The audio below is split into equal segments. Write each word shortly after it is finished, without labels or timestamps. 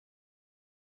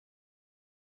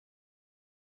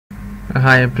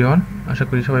Hi everyone, আশা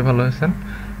করি সবাই ভালো আছেন।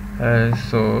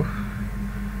 সো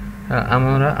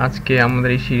আমরা আজকে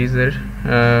আমাদের এই সিরিজের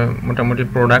মোটামুটি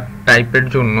প্রোডাক্ট টাইপের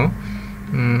জন্য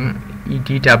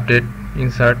ইডিট, আপডেট,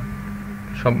 ইনসার্ট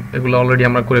সব এগুলো অলরেডি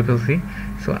আমরা করে ফেলছি।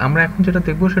 সো আমরা এখন যেটা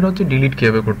দেখবো সেটা হচ্ছে ডিলিট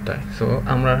কীভাবে করতে হয়। সো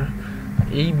আমরা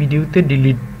এই ভিডিওতে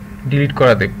ডিলিট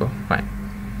করা দেখবো। ফাইন,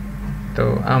 তো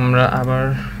আমরা আবার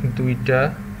দুইটা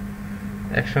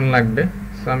অ্যাকশন লাগবে।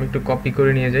 সো আমি একটু কপি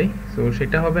করে নিয়ে যাই। সো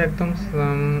সেটা হবে একদম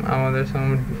আমাদের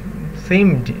সেম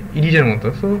এডিটের মতো।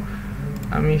 সো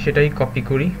আমি সেটাই কপি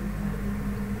করি,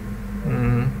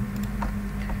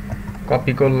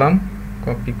 কপি করলাম,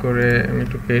 কপি করে আমি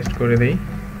একটু পেস্ট করে দিই,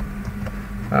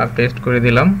 পেস্ট করে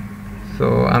দিলাম। সো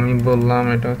আমি বললাম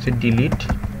এটা হচ্ছে ডিলিট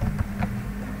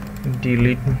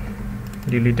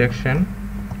অ্যাকশন,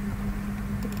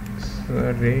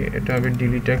 সরি এটা হবে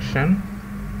ডিলিট অ্যাকশন।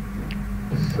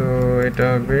 সো এটা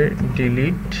হবে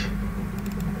ডিলিট,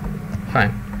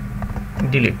 ফাইন,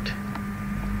 ডিলিট।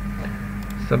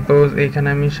 সাপোজ এখানে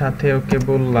আমি সাথে ওকে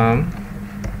বললাম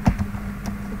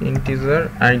ইন্টিজার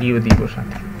আইডিও দিব,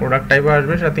 সাথে প্রোডাক্ট টাইপ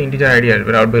আসবে, সাথে ইন্টিজার আইডি আসবে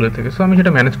রাউট ভ্যালু থেকে। সো আমি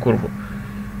সেটা ম্যানেজ করব।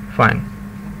 ফাইন,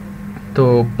 তো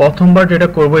প্রথমবার যেটা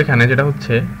করব এখানে যেটা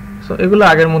হচ্ছে, সো এগুলো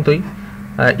আগের মতোই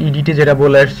ইডিটে যেটা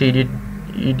বলে আসছি,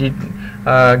 ইডিট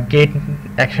গেট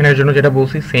অ্যাকশনের জন্য যেটা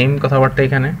বলছি সেম কথাবার্তা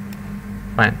এখানে।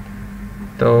 ফাইন,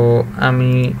 তো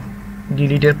আমি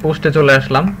ডিলিটের পোস্টে চলে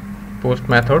আসলাম, পোস্ট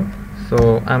মেথড। সো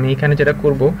আমি এখানে যেটা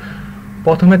করব,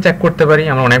 প্রথমে চেক করতে পারি,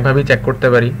 আমরা অনেকভাবেই চেক করতে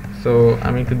পারি। সো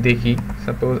আমি একটু দেখি,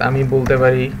 সাপোজ আমি বলতে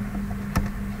পারি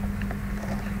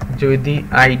যদি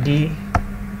আইডি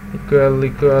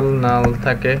ইকুয়াল নাল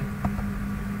থাকে,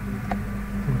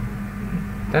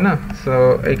 তাই না? সো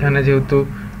এখানে যেহেতু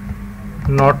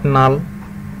নট নাল,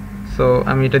 সো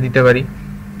আমি এটা দিতে পারি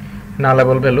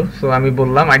নালেবল ভ্যালু। সো আমি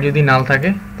বললাম আইডি যদি নাল থাকে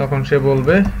তখন সে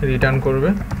বলবে, রিটার্ন করবে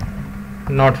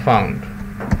নট ফাউন্ড।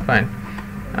 ফাইন,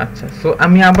 আচ্ছা। সো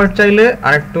আমি আবার চাইলে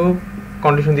আরেকটু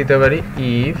কন্ডিশন দিতে পারি,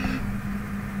 ইফ,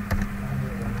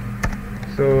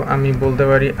 সো আমি বলতে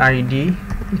পারি ID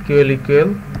equal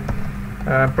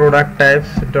product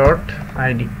types dot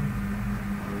ID.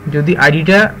 যদি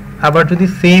আইডিটা আবার যদি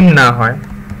সেম না হয়,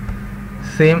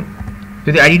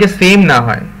 যদি আইডিটা সেম না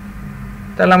হয়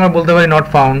তাহলে আমরা বলতে পারি not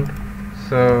found.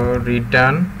 So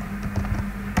return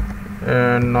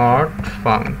not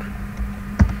found.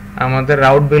 আমাদের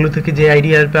রাউট ভ্যালু থেকে যে আইডি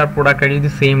আসবে আর প্রোডাক্ট আইডি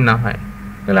যদি সেম না হয়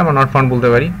তাহলে আমরা নট ফাউন্ড বলতে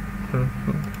পারি।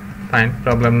 ফাইন,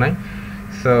 প্রবলেম নাই।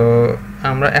 সো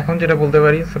আমরা এখন যেটা বলতে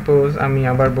পারি, সাপোজ আমি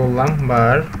আবার বললাম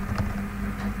বার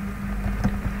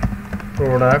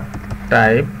প্রোডাক্ট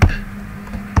টাইপ,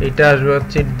 এটা আসবে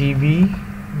হচ্ছে DB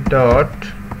dot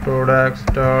products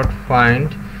dot find,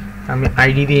 আমি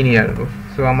আইডি দিয়ে নিয়ে আসবো।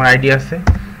 সো আমার আইডি আছে,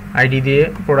 আইডি দিয়ে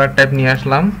প্রোডাক্ট টাইপ নিয়ে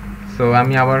আসলাম। সো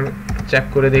আমি আবার চেক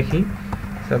করে দেখি,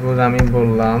 সাপোজ আমি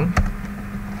বললাম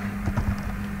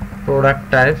প্রোডাক্ট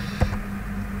টাইপ,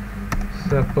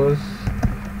 সাপোজ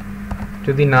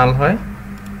যদি নাল হয়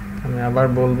আমি আবার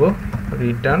বলবো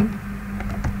রিটার্ন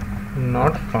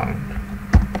নট ফাউন্ড।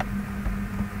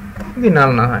 যদি নাল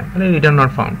না হয় তাহলে রিটার্ন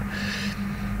নট ফাউন্ড।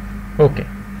 ওকে,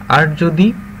 আর যদি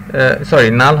সরি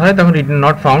নাল হয় তখন রিটার্ন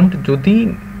নট ফাউন্ড, যদি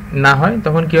না হয়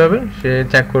তখন কি হবে, সে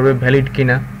চেক করবে ভ্যালিড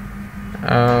কিনা,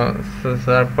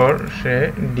 তারপর সে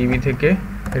ডিবি থেকে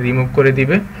রিমুভ করে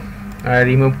দিবে।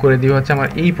 রিমুভ করে দিবে হচ্ছে আমার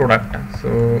এই প্রোডাক্টটা।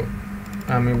 সো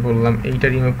আমি বললাম এইটা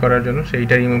রিমুভ করার জন্য,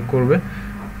 সেইটা রিমুভ করবে,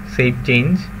 সেভ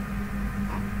চেঞ্জ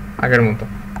আগের মতো।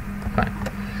 ফাইন,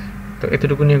 তো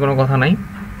এতটুকু নিয়ে কোনো কথা নাই,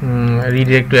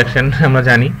 রিডিরেক্ট টু অ্যাকশন আমরা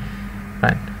জানি।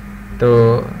 ফাইন, তো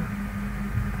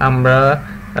আমরা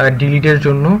ডিলিটের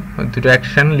জন্য দুটো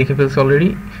অ্যাকশন লিখে ফেলছি অলরেডি।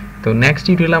 তো নেক্সট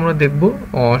টিউটোরিয়ালে আমরা দেখব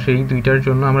সেই দুইটার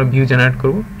জন্য আমরা ভিউ জেনারেট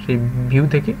করব, সেই ভিউ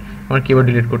থেকে আমরা কীভাবে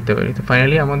ডিলিট করতে পারি। তো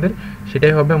ফাইনালি আমাদের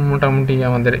সেটাই হবে মোটামুটি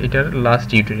আমাদের এটার লাস্ট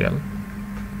টিউটোরিয়াল।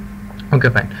 ওকে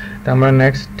ফাইন, তো আমরা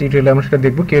নেক্সট টিউটোরিয়ালে আমরা সেটা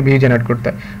দেখবো কীভাবে ভিউ জেনারেট করতে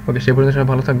হয়। ওকে, সে পর্যন্ত সবাই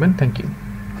ভালো থাকবেন, থ্যাংক ইউ।